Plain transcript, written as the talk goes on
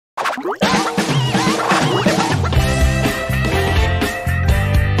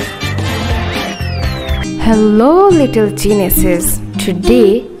Hello little geniuses.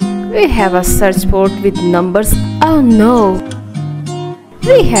 Today we have a search board with numbers. Oh no!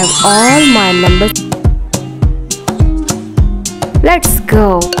 We have all my numbers. Let's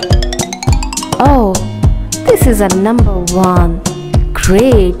go. Oh, this is a number 1.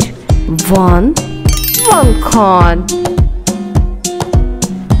 Great. 1 coin.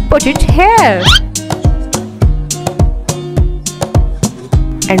 Put it here.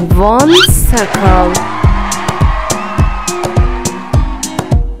 And 1 circle.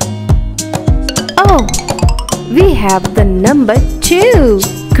 Oh, we have the number 2.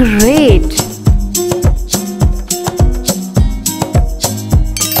 Great.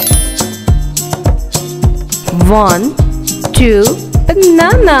 1, 2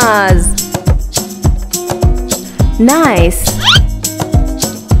 bananas. Nice.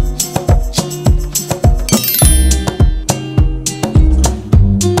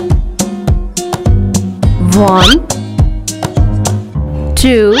 1,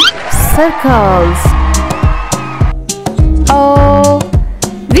 2 circles. Oh,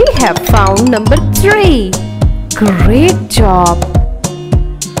 we have found number 3. Great job.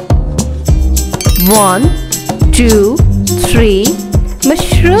 1, 2, 3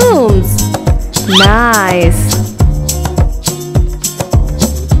 mushrooms. Nice.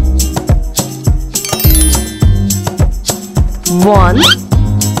 1,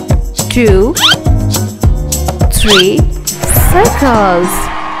 2, 3 circles.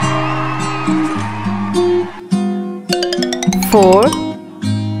 4,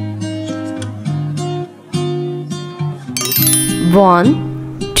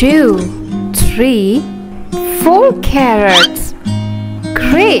 1, 2, 3 4 carrots.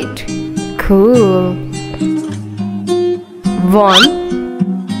 Great. Cool. 1,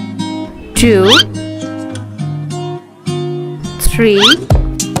 2, 3,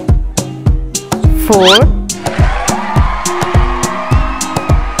 4.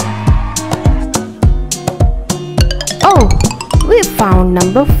 Oh, we found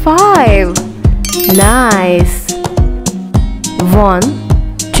number 5. Nice. 1,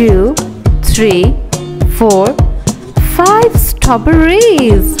 2, 3, 4, 5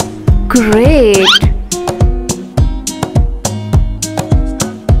 strawberries. Great.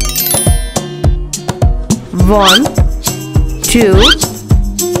 1, 2,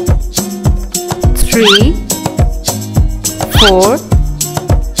 3, 4,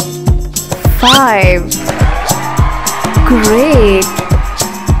 5. Great.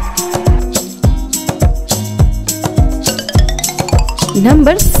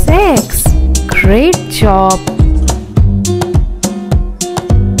 Number 6. Great job.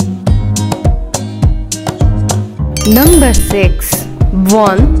 Number 6.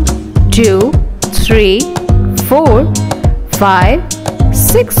 1, 2, 3, 4, 5,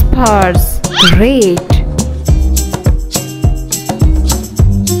 6 pairs. Great.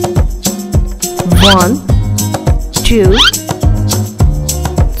 1, 2,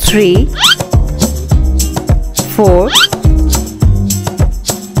 3, 4,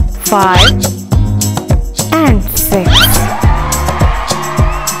 5 and 6.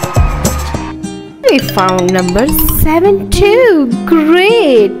 We found number 7 too.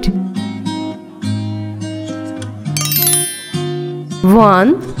 Great.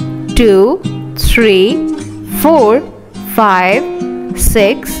 1, 2, 3, 4, 5,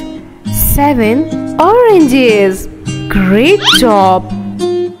 6, 7 oranges. Great job.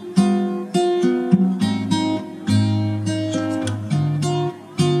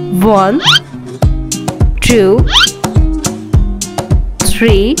 1, 2,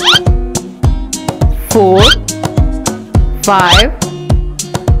 3, 4, 5,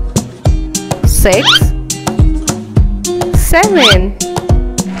 6, 7.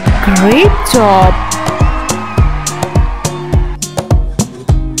 Great job.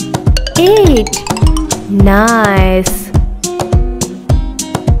 8. Nice.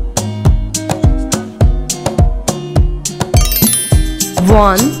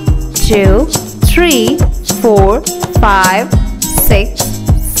 1, 2, 3, 4, 5, 6,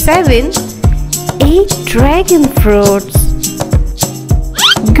 7, 8 dragon fruits.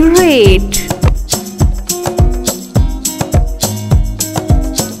 Great.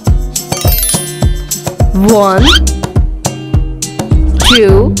 1,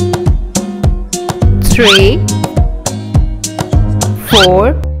 2, 3,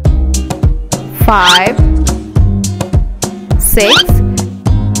 4, 5, 6,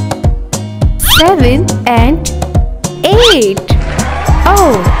 7 and 8.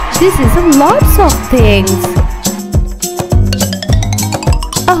 Oh, this is a lots of things.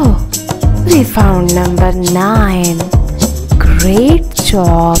 Oh, we found number 9. Great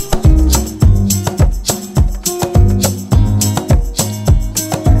job.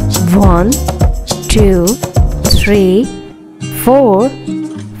 One, two, three, 4,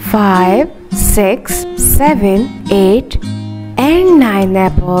 5, 6, 7, 8 and 9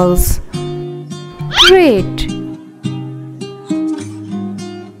 apples. Great!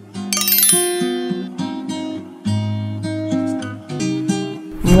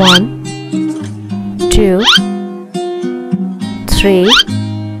 One, two, three,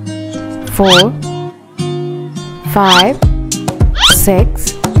 4, 5,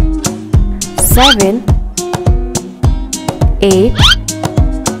 6, 7, 8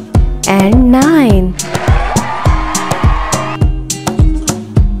 and 9.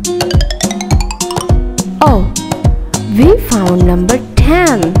 Oh, we found number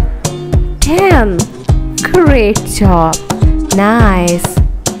 10. 10. Great job. Nice.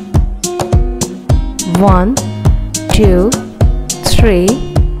 1, 2, 3,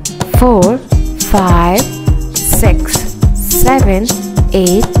 4, 5, 6, 7,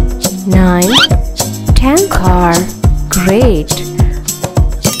 8, 9, 10 car. Great.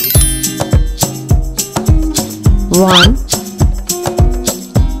 1,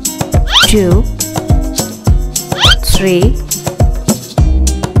 2, 3,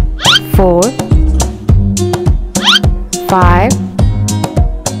 4, 5,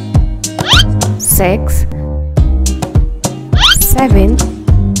 6, 7,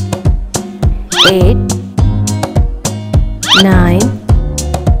 8, 9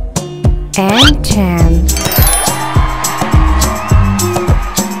 and 10.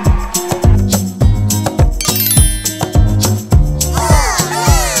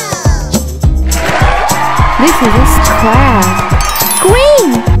 This is a square.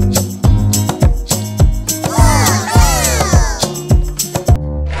 Green.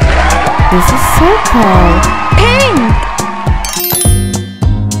 This is circle. Pink.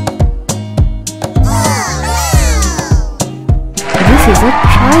 This is a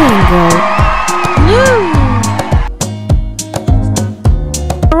triangle.